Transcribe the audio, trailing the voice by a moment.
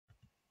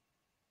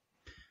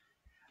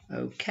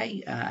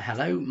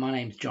Hello, my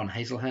name's John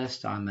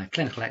Hazlehurst. I'm a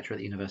clinical lecturer at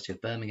the University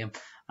of Birmingham,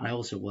 and I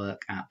also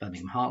work at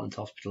Birmingham Heartland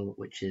Hospital,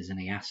 which is an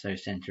EASO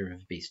Centre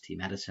of Obesity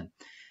Medicine.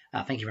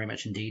 Thank you very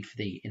much indeed for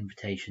the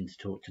invitation to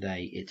talk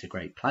today. It's a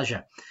great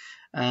pleasure.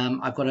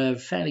 I've got a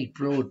fairly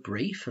broad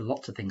brief and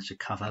lots of things to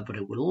cover, but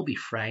it will all be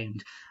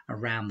framed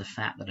around the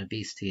fact that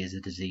obesity is a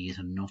disease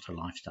and not a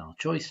lifestyle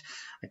choice.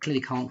 I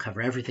clearly can't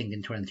cover everything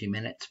in 20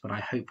 minutes, but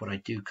I hope what I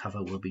do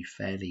cover will be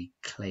fairly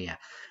clear.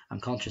 I'm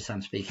conscious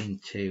I'm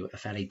speaking to a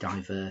fairly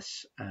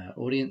diverse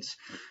audience,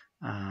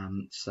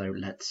 so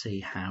let's see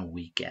how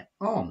we get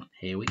on.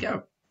 Here we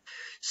go.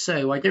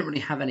 So I don't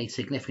really have any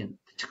significant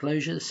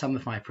disclosures. Some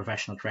of my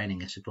professional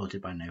training is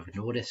supported by Novo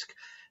Nordisk,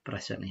 but I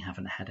certainly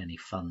haven't had any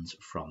funds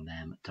from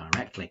them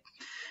directly.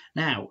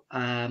 Now,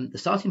 the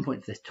starting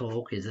point for this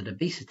talk is that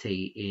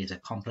obesity is a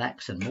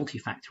complex and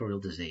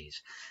multifactorial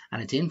disease,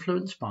 and it's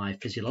influenced by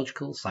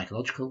physiological,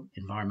 psychological,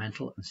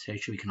 environmental, and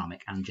socioeconomic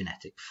and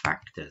genetic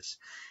factors.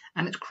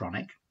 And it's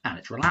chronic and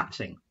it's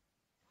relapsing.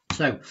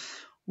 So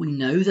we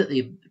know that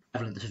the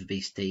prevalence of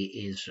obesity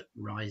is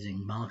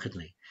rising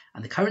markedly,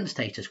 and the current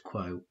status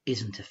quo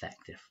isn't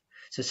effective.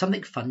 So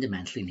something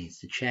fundamentally needs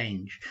to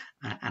change,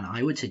 and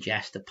I would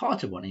suggest that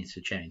part of what needs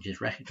to change is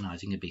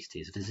recognising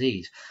obesity as a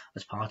disease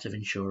as part of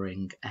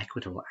ensuring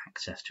equitable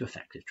access to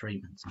effective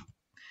treatments.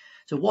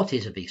 So what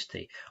is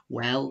obesity?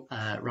 Well,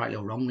 rightly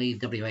or wrongly,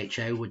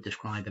 WHO would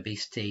describe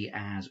obesity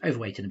as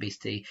overweight and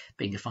obesity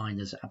being defined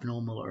as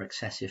abnormal or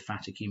excessive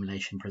fat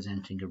accumulation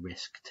presenting a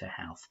risk to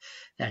health.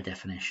 Their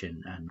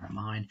definition and not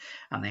mine.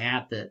 And they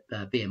add that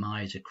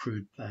BMI is a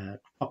crude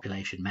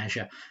population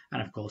measure.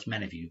 And of course,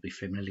 many of you will be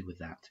familiar with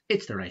that.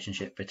 It's the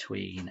relationship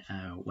between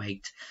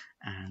weight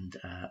and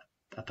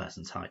a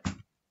person's height.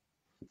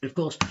 Of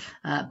course,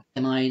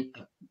 BMI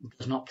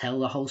does not tell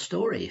the whole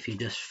story. If you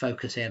just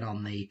focus in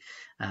on the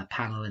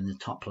panel in the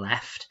top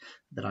left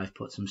that I've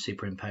put some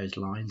superimposed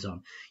lines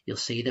on, you'll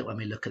see that when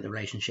we look at the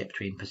relationship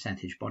between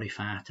percentage body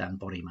fat and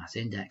body mass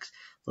index,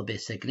 there'll be a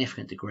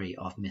significant degree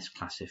of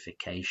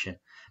misclassification.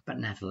 But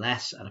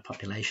nevertheless, at a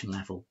population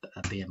level,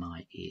 a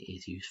BMI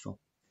is useful.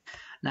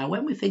 Now,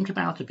 when we think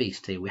about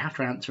obesity, we have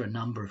to answer a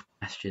number of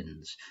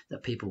questions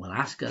that people will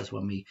ask us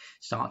when we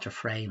start to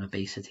frame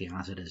obesity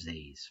as a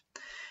disease.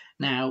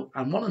 Now,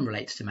 and one of them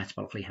relates to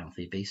metabolically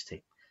healthy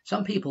obesity.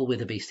 Some people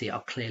with obesity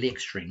are clearly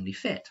extremely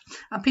fit,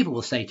 and people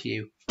will say to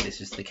you,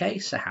 this is the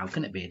case, so how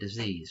can it be a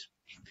disease?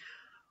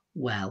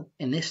 Well,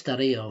 in this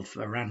study of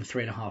around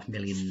 3.5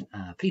 million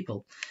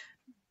people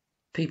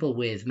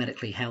with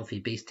medically healthy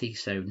obesity,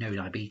 so no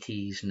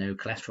diabetes, no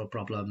cholesterol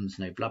problems,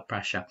 no blood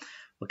pressure,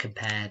 were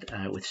compared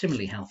with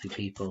similarly healthy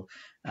people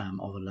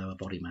of a lower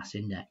body mass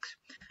index.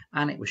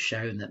 And it was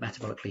shown that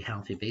metabolically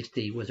healthy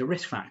obesity was a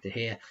risk factor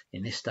here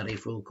in this study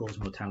for all-cause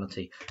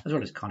mortality, as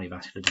well as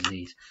cardiovascular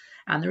disease.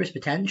 And there is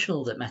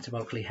potential that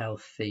metabolically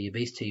healthy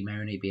obesity may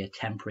only be a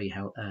temporary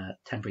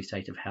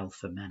state of health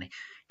for many.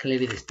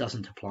 Clearly, this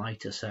doesn't apply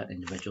to certain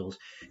individuals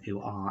who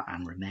are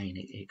and remain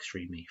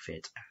extremely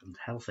fit and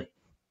healthy.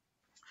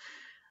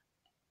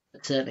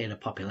 But certainly at a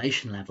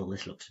population level,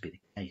 this looks to be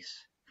the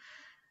case.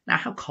 Now,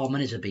 how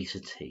common is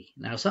obesity?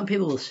 Now, some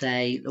people will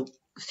say, look,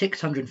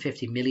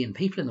 650 million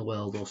people in the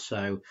world or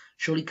so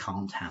surely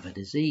can't have a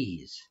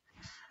disease.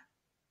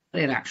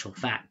 But in actual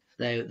fact,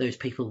 those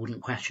people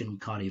wouldn't question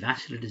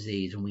cardiovascular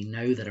disease, and we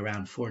know that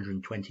around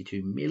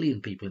 422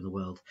 million people in the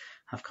world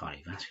have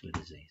cardiovascular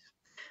disease.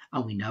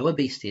 And we know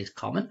obesity is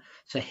common.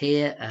 So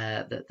here,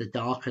 the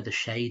darker the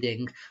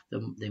shading,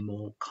 the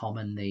more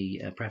common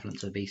the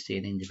prevalence of obesity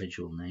in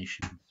individual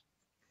nations.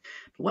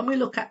 But when we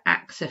look at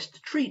access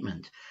to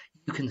treatment,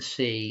 you can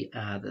see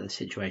that the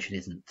situation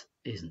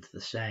isn't the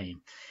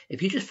same.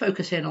 If you just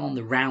focus in on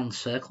the round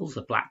circles,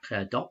 the black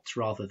dots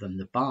rather than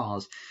the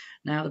bars,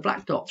 now the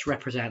black dots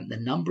represent the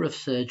number of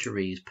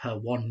surgeries per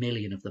 1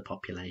 million of the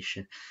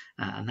population,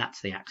 and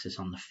that's the axis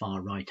on the far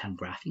right-hand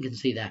graph. You can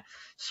see there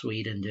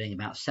Sweden doing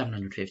about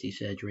 750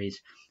 surgeries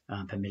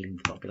per million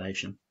of the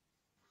population.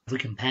 If we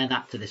compare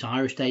that to this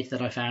Irish data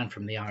that I found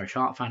from the Irish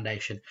Heart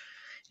Foundation,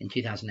 in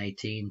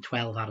 2018,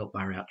 12 adult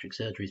bariatric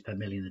surgeries per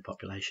million of the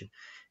population.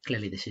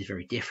 Clearly, this is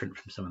very different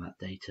from some of that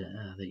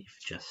data that you've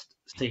just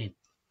seen.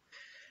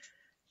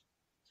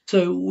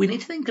 So we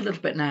need to think a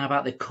little bit now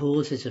about the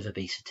causes of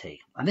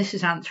obesity. And this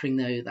is answering,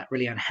 though, that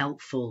really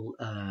unhelpful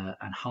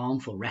and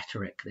harmful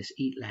rhetoric, this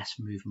eat less,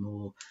 move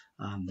more,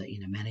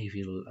 that many of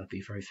you will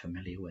be very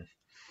familiar with.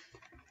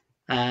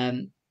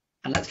 And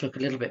let's look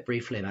a little bit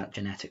briefly about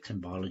genetics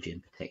and biology in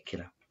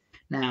particular.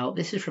 Now,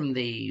 this is from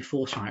the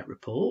Foresight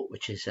report,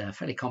 which is a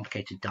fairly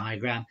complicated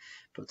diagram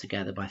put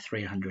together by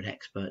 300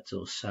 experts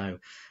or so.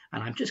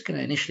 And I'm just going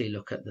to initially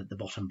look at the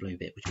bottom blue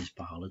bit, which is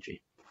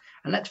biology.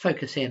 And let's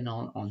focus in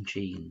on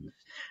genes.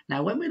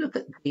 Now, when we look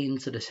at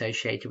genes that are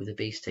associated with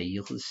obesity,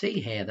 you can see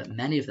here that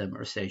many of them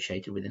are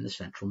associated within the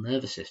central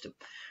nervous system,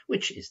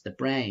 which is the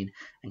brain.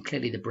 And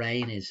clearly the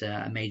brain is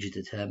a major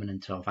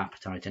determinant of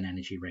appetite and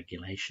energy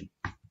regulation.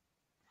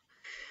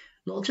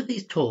 Lots of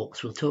these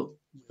talks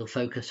will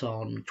focus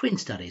on twin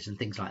studies and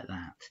things like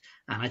that.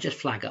 And I just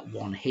flag up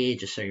one here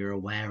just so you're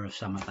aware of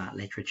some of that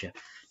literature.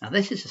 Now,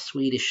 this is a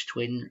Swedish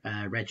twin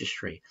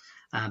registry,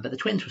 but the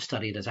twins were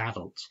studied as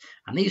adults.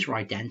 And these were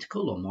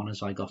identical or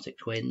monozygotic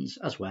twins,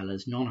 as well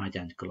as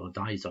non-identical or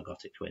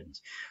dizygotic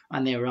twins.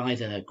 And they were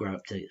either grew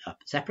up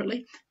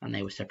separately, and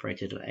they were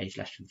separated at age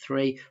less than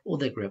 3, or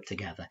they grew up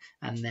together.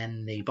 And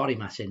then the body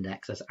mass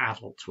index as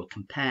adults were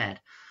compared.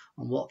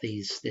 And what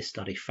this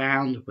study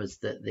found was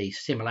that the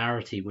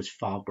similarity was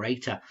far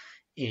greater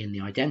in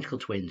the identical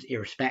twins,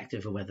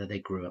 irrespective of whether they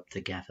grew up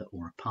together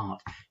or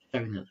apart,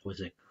 showing that there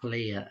was a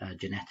clear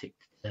genetic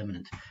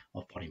determinant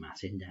of body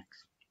mass index.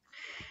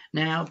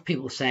 Now,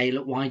 people say,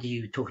 look, why do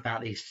you talk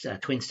about these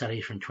twin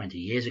studies from 20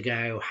 years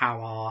ago?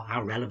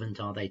 How relevant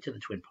are they to the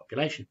twin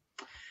population?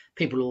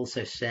 People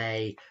also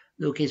say,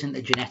 look, isn't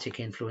the genetic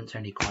influence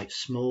only quite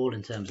small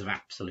in terms of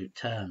absolute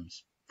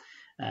terms?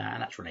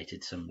 And that's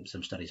related to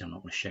some studies I'm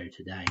not going to show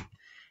today.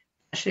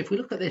 Actually, if we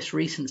look at this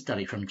recent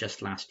study from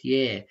just last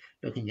year,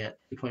 looking at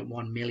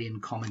 2.1 million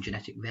common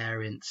genetic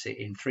variants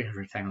in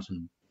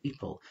 300,000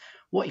 people,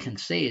 what you can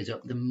see is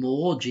that the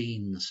more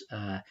genes,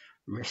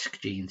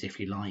 risk genes, if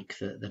you like,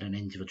 that an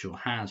individual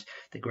has,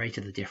 the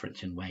greater the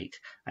difference in weight.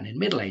 And in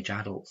middle-aged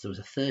adults, there was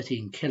a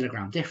 13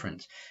 kilogram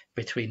difference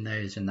between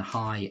those in the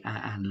high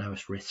and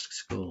lowest risk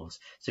scores.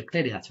 So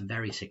clearly that's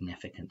very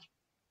significant.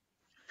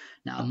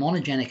 Now, a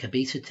monogenic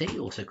obesity,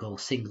 also called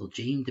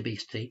single-gened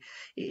obesity,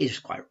 is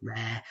quite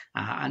rare,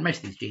 and most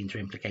of these genes are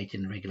implicated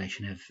in the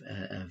regulation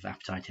of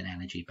appetite and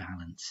energy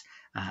balance,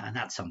 and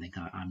that's something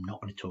I'm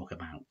not going to talk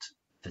about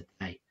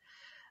today.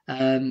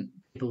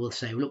 People will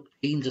say, look,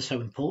 genes are so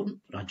important,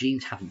 but our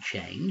genes haven't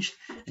changed,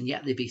 and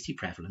yet the obesity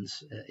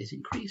prevalence is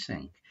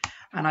increasing.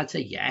 And I'd say,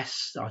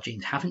 yes, our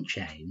genes haven't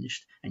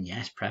changed, and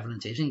yes,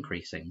 prevalence is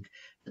increasing,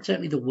 but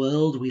certainly the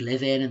world we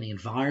live in and the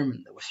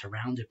environment that we're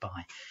surrounded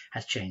by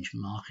has changed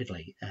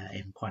markedly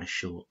in quite a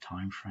short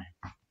time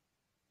frame.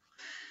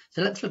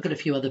 So let's look at a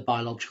few other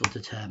biological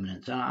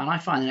determinants, and I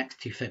find the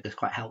next two figures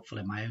quite helpful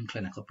in my own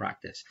clinical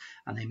practice,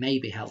 and they may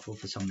be helpful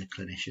for some of the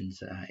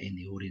clinicians in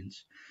the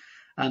audience.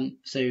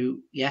 So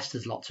yes,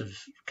 there's lots of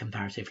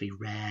comparatively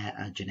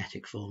rare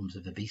genetic forms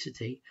of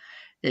obesity.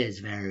 There's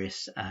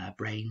various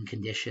brain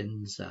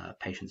conditions,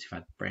 patients who've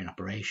had brain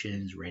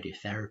operations,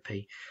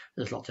 radiotherapy.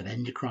 There's lots of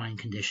endocrine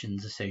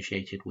conditions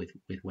associated with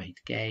weight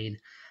gain.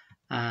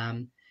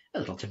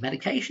 There's lots of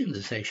medications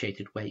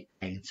associated with weight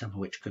gain, some of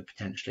which could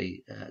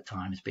potentially at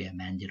times be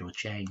amended or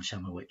changed,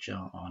 some of which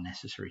are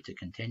necessary to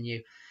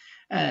continue.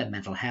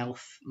 Mental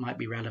health might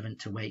be relevant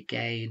to weight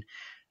gain.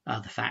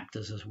 Other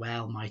factors as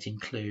well might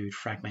include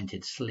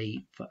fragmented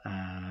sleep,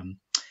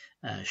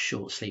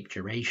 short sleep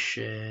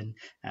duration,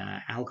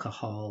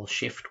 alcohol,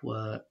 shift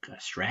work,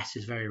 stress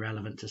is very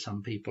relevant to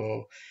some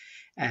people.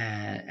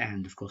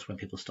 And of course, when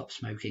people stop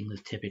smoking,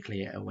 there's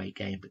typically a weight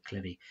gain, but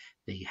clearly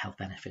the health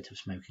benefit of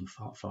smoking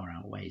far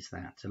outweighs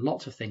that. So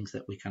lots of things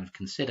that we kind of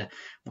consider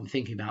when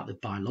thinking about the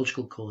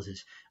biological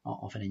causes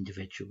of an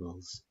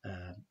individual's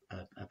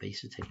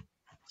obesity.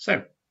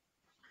 So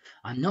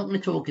I'm not going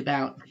to talk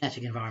about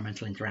genetic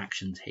environmental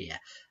interactions here,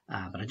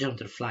 but I just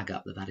wanted to flag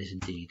up that is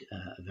indeed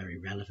very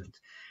relevant.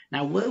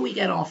 Now, where we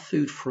get our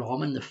food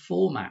from and the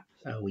format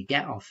we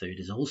get our food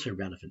is also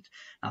relevant.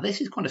 Now, this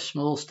is quite a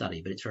small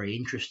study, but it's very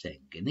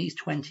interesting. In these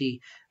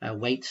 20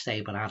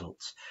 weight-stable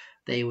adults,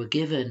 they were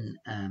given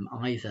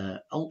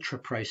either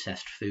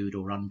ultra-processed food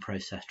or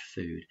unprocessed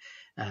food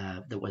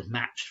that was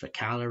matched for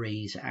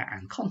calories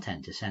and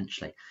content,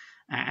 essentially.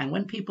 And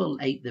when people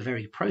ate the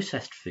very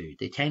processed food,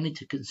 they tended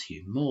to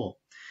consume more.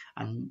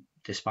 And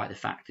despite the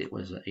fact it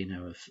was,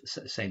 of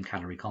same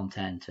calorie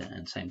content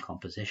and same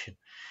composition.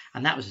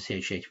 And that was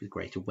associated with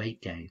greater weight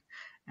gain.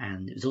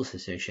 And it was also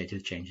associated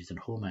with changes in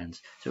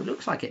hormones. So it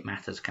looks like it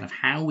matters kind of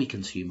how we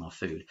consume our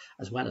food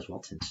as well as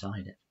what's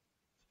inside it.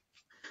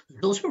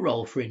 There's also a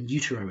role for in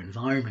utero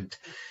environment.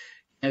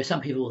 Some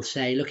people will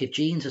say, look, if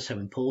genes are so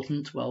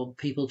important, well,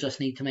 people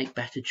just need to make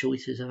better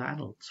choices of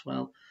adults.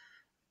 Well,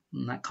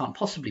 that can't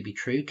possibly be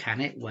true,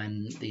 can it,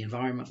 when the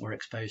environment we're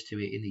exposed to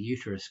in the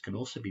uterus can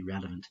also be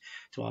relevant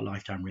to our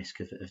lifetime risk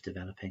of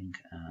developing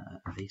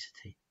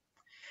obesity.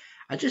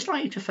 I'd just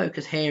like you to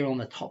focus here on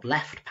the top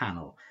left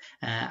panel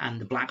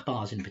and the black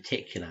bars in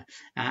particular.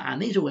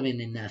 And these are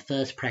women in their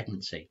first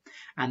pregnancy.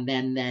 And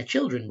then their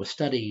children were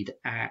studied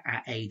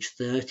at age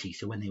 30,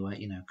 so when they were,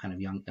 kind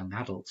of young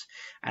adults,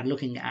 and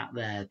looking at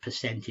their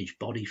percentage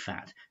body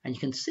fat. And you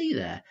can see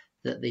there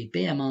that the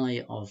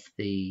BMI of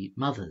the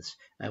mothers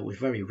was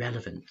very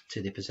relevant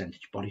to the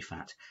percentage body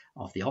fat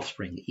of the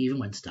offspring, even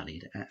when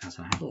studied as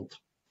an adult.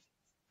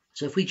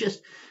 So if we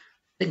just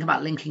think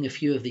about linking a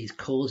few of these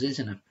causes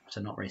in a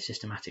not very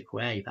systematic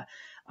way, but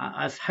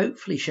I've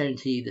hopefully shown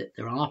to you that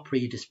there are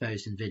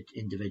predisposed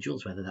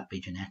individuals, whether that be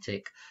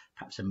genetic,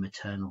 perhaps a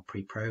maternal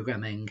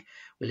pre-programming.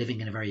 We're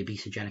living in a very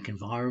obesogenic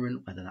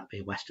environment, whether that be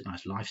a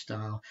westernized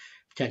lifestyle,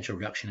 potential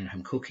reduction in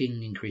home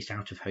cooking, increased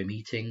out-of-home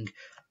eating.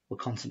 We're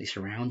constantly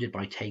surrounded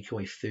by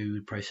takeaway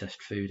food,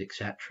 processed food,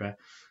 etc.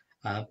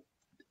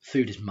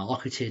 Food is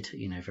marketed,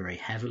 very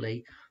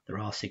heavily. There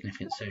are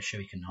significant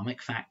socioeconomic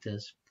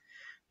factors.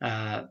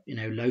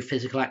 Low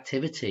physical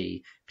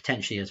activity,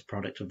 potentially as a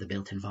product of the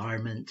built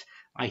environment,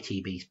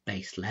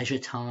 IT-based leisure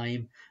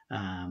time,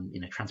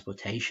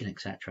 transportation,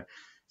 etc.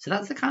 So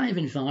that's the kind of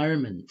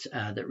environment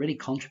that really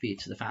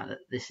contributes to the fact that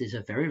this is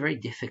a very, very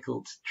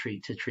difficult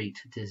to treat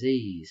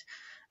disease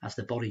as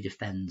the body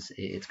defends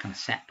its kind of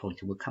set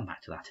point, and we'll come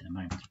back to that in a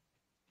moment.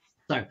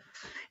 So,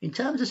 in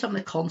terms of some of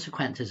the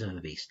consequences of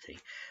obesity,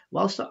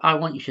 whilst I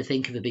want you to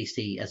think of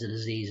obesity as a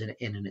disease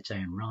in its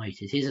own right,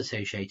 it is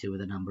associated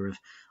with a number of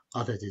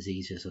other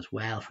diseases as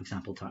well, for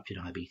example, type 2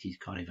 diabetes,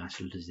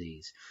 cardiovascular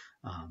disease,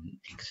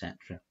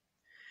 etc.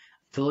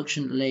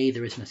 Fortunately,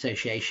 there is an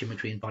association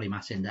between body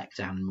mass index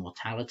and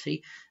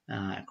mortality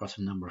across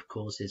a number of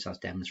causes, as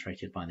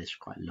demonstrated by this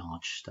quite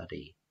large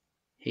study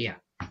here.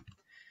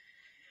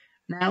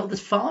 Now,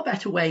 there's far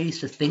better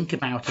ways to think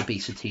about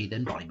obesity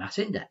than body mass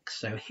index.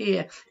 So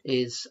here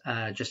is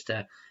just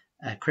a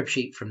crib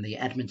sheet from the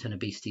Edmonton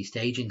Obesity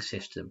Staging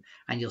System,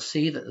 and you'll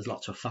see that there's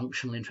lots of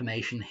functional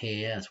information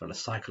here, as well as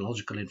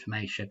psychological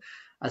information,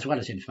 as well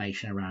as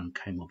information around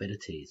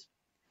comorbidities.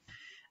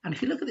 And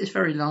if you look at this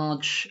very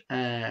large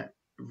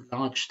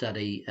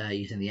study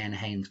using the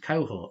NHANES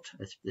cohort,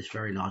 this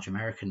very large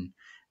American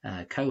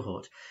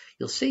cohort,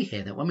 you'll see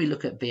here that when we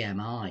look at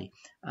BMI,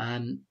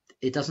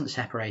 it doesn't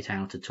separate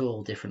out at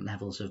all different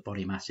levels of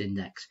body mass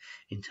index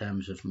in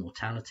terms of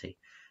mortality.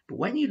 But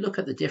when you look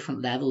at the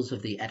different levels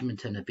of the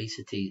Edmonton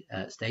Obesity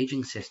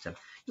Staging System,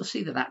 you'll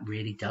see that that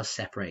really does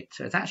separate.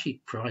 So it's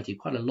actually provided you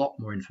quite a lot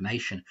more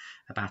information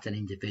about an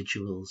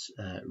individual's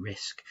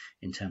risk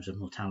in terms of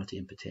mortality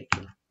in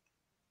particular.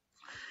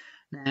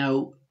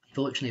 Now,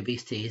 unfortunately,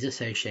 obesity is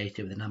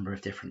associated with a number of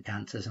different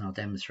cancers, and I'll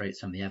demonstrate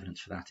some of the evidence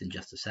for that in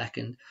just a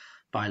second.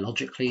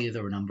 Biologically,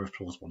 there are a number of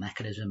plausible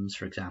mechanisms,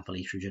 for example,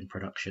 estrogen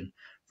production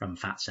from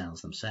fat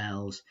cells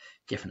themselves,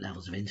 different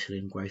levels of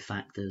insulin, growth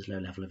factors, low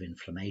level of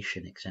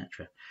inflammation,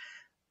 etc.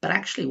 But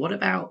actually, what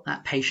about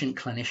that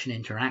patient-clinician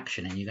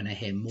interaction? And you're going to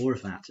hear more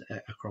of that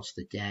across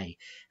the day.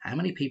 How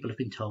many people have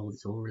been told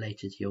it's all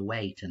related to your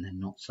weight and then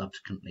not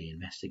subsequently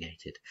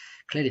investigated?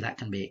 Clearly, that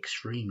can be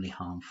extremely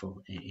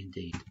harmful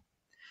indeed.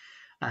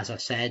 As I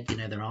said,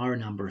 there are a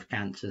number of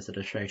cancers that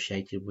are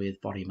associated with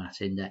body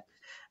mass index.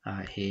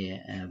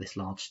 Here, this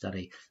large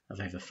study of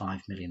over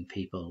 5 million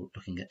people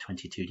looking at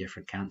 22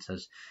 different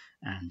cancers,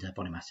 and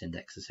body mass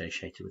index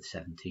associated with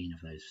 17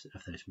 of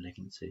those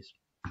malignancies.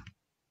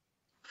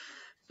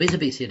 Is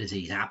obesity a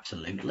disease?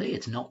 Absolutely.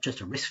 It's not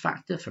just a risk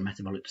factor for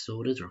metabolic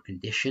disorders or a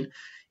condition.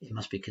 It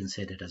must be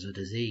considered as a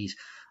disease.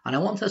 And I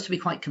want us to be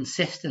quite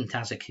consistent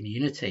as a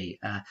community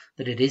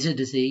that it is a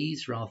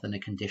disease rather than a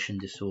condition,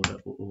 disorder,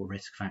 or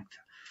risk factor.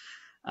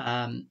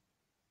 And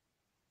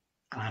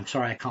I'm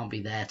sorry I can't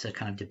be there to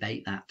kind of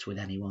debate that with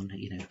anyone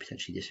who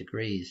potentially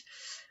disagrees.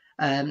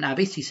 Now,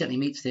 obesity certainly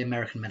meets the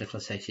American Medical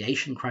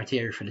Association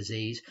criteria for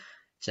disease.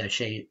 So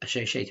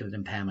associated with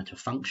impairment of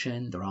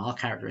function, there are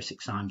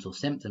characteristic signs or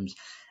symptoms,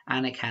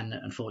 and it can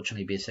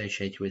unfortunately be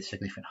associated with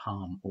significant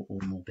harm or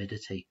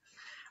morbidity.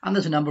 And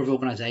there's a number of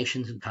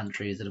organisations and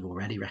countries that have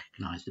already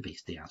recognised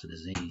obesity as a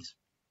disease.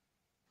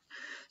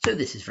 So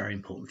this is a very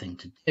important thing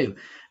to do.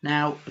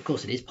 Now, of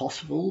course, it is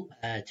possible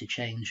to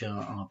change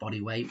our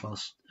body weight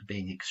whilst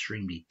being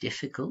extremely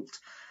difficult.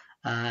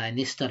 In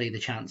this study, the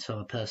chance of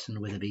a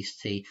person with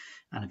obesity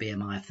and a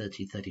BMI of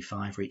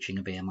 30-35 reaching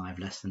a BMI of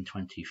less than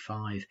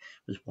 25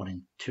 was 1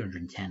 in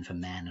 210 for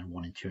men and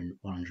 1 in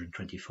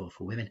 124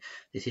 for women.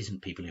 This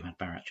isn't people who had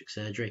bariatric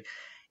surgery.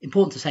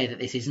 Important to say that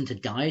this isn't a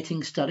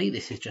dieting study.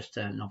 This is just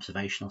an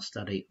observational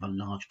study of a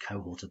large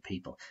cohort of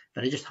people.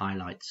 But it just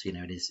highlights, it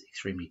is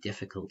extremely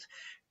difficult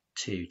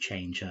to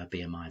change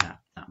BMI that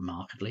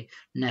markedly.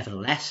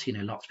 Nevertheless,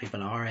 lots of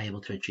people are able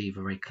to achieve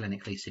a very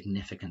clinically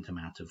significant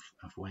amount of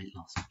weight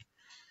loss.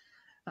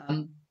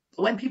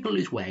 When people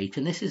lose weight,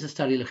 and this is a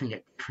study looking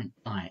at different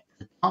diets,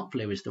 the dark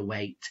blue is the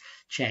weight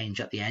change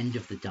at the end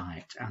of the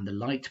diet, and the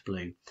light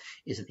blue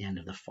is at the end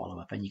of the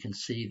follow-up, and you can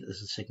see that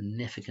there's a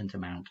significant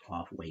amount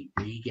of weight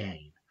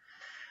regain.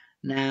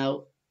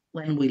 Now,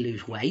 when we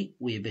lose weight,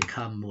 we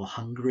become more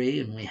hungry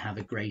and we have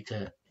a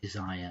greater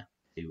desire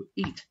to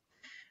eat.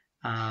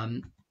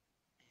 In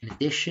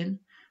addition,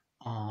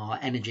 our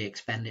energy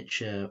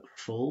expenditure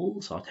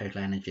falls, our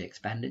total energy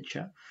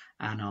expenditure,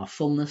 and our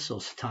fullness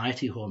or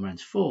satiety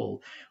hormones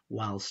fall,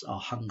 whilst our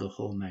hunger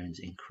hormones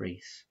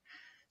increase.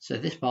 So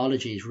this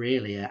biology is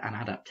really an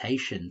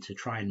adaptation to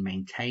try and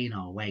maintain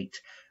our weight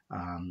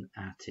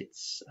at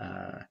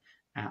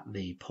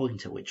the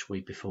point at which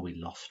before we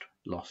lost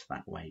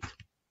that weight.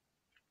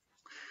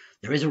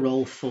 There is a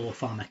role for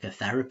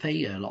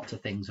pharmacotherapy. Lots of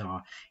things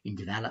are in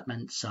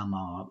development. Some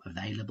are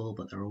available,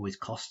 but there are always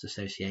cost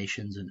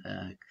associations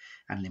and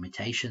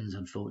limitations,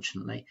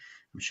 unfortunately.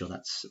 I'm sure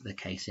that's the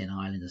case in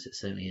Ireland, as it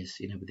certainly is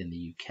within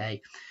the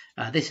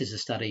UK. This is a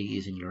study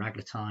using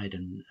liraglutide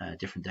and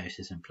different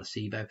doses and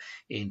placebo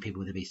in people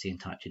with obesity and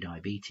type 2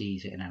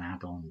 diabetes in an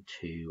add-on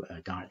to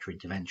dietary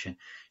intervention,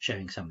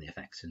 showing some of the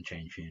effects and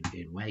change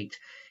in weight.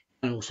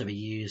 Can also be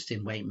used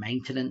in weight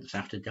maintenance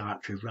after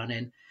dietary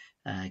run-in.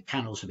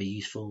 Can also be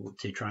useful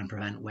to try and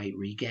prevent weight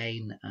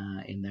regain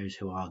in those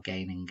who are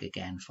gaining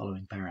again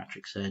following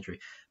bariatric surgery.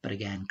 But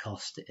again,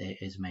 cost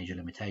is a major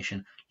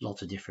limitation.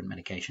 Lots of different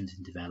medications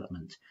in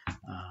development.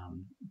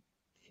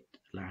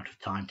 Out of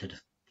time to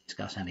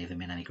discuss any of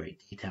them in any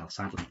great detail,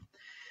 sadly.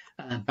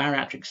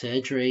 Bariatric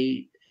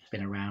surgery has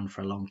been around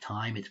for a long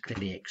time. It's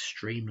clearly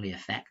extremely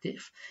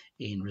effective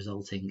in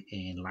resulting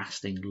in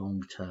lasting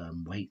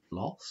long-term weight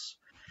loss.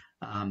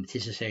 It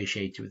is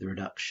associated with a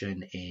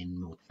reduction in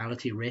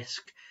mortality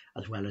risk,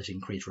 as well as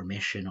increased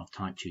remission of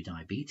type 2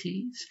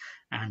 diabetes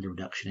and a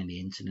reduction in the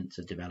incidence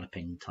of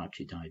developing type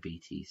 2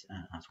 diabetes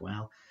as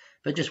well.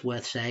 But just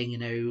worth saying,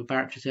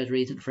 bariatric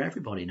surgery isn't for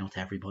everybody. Not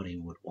everybody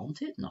would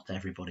want it. Not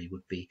everybody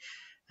would be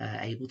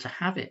able to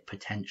have it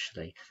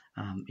potentially.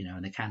 And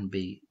there can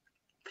be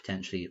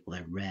potentially,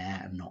 although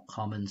rare and not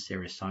common,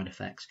 serious side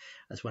effects,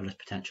 as well as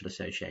potential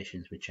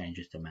associations with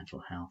changes to mental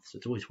health. So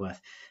it's always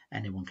worth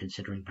anyone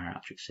considering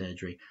bariatric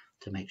surgery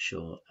to make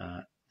sure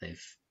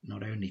they've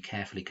not only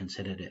carefully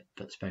considered it,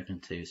 but spoken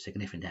to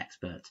significant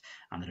experts,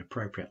 and that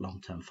appropriate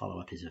long-term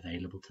follow-up is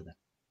available to them.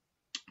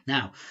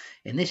 Now,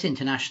 in this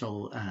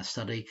international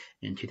study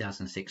in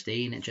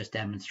 2016, it just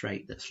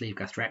demonstrates that sleeve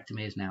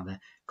gastrectomy is now the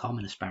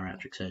commonest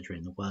bariatric surgery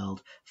in the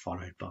world,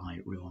 followed by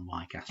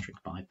Roux-en-Y gastric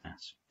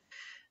bypass.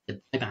 The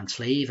dye-band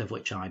sleeve, of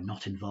which I'm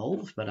not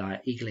involved, but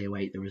I eagerly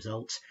await the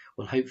results,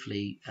 will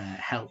hopefully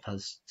help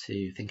us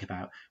to think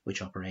about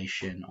which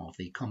operation of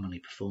the commonly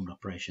performed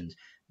operations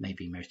may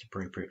be most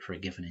appropriate for a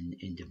given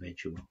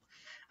individual.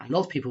 And a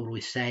lot of people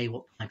always say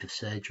what type of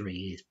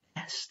surgery is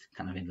best,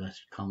 kind of inverted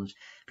commas,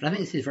 but I think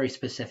this is very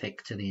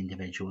specific to the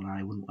individual, and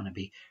I wouldn't want to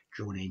be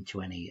drawn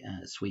into any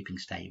sweeping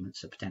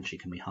statements that potentially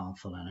can be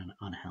harmful and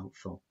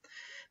unhelpful.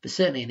 But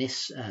certainly in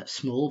this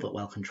small but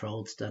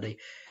well-controlled study,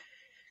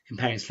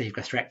 comparing sleeve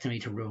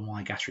gastrectomy to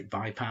Roux-en-Y gastric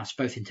bypass,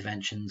 both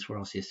interventions were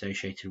also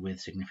associated with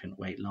significant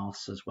weight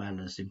loss, as well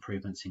as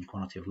improvements in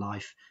quality of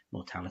life,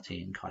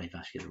 mortality, and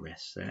cardiovascular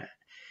risks.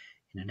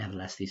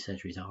 Nevertheless, these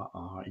surgeries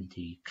are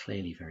indeed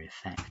clearly very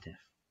effective.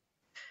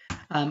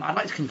 I'd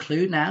like to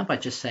conclude now by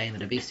just saying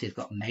that obesity has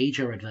got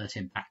major adverse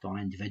impact on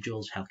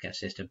individuals, healthcare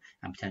system,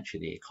 and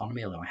potentially the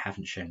economy, although I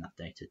haven't shown that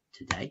data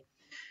today.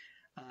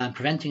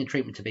 Preventing and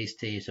treatment of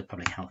obesity is a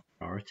public health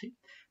priority.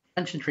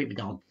 Prevention and treatment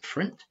are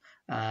different,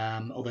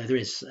 although there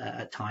is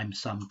at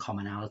times some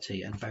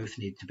commonality, and both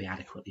need to be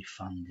adequately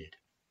funded.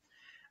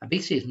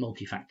 Obesity is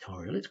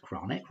multifactorial, it's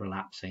chronic,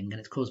 relapsing, and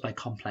it's caused by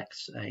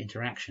complex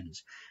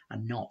interactions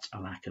and not a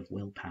lack of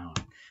willpower.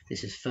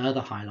 This is further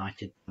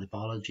highlighted by the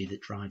biology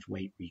that drives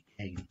weight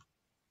regain.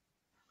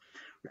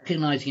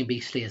 Recognising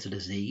obesity as a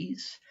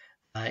disease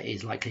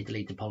is likely to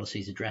lead to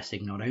policies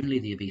addressing not only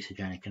the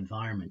obesogenic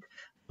environment,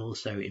 but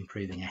also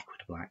improving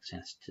equitable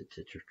access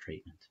to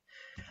treatment.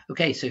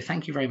 Okay, so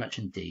thank you very much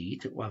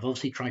indeed. Well, I've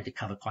obviously tried to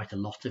cover quite a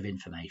lot of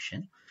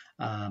information.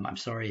 I'm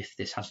sorry if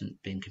this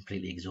hasn't been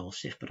completely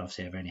exhaustive, but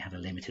obviously I've only had a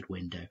limited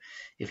window.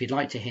 If you'd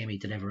like to hear me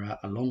deliver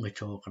a longer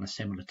talk on a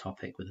similar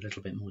topic with a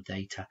little bit more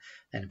data,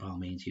 then by all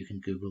means you can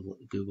Google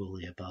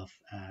the above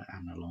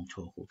and a long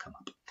talk will come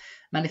up.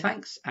 Many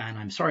thanks, and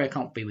I'm sorry I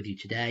can't be with you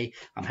today.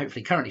 I'm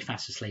hopefully currently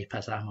fast asleep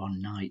as I'm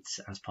on nights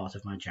as part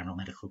of my general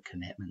medical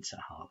commitments at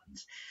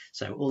Harlan's.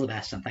 So all the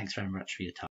best, and thanks very much for your time.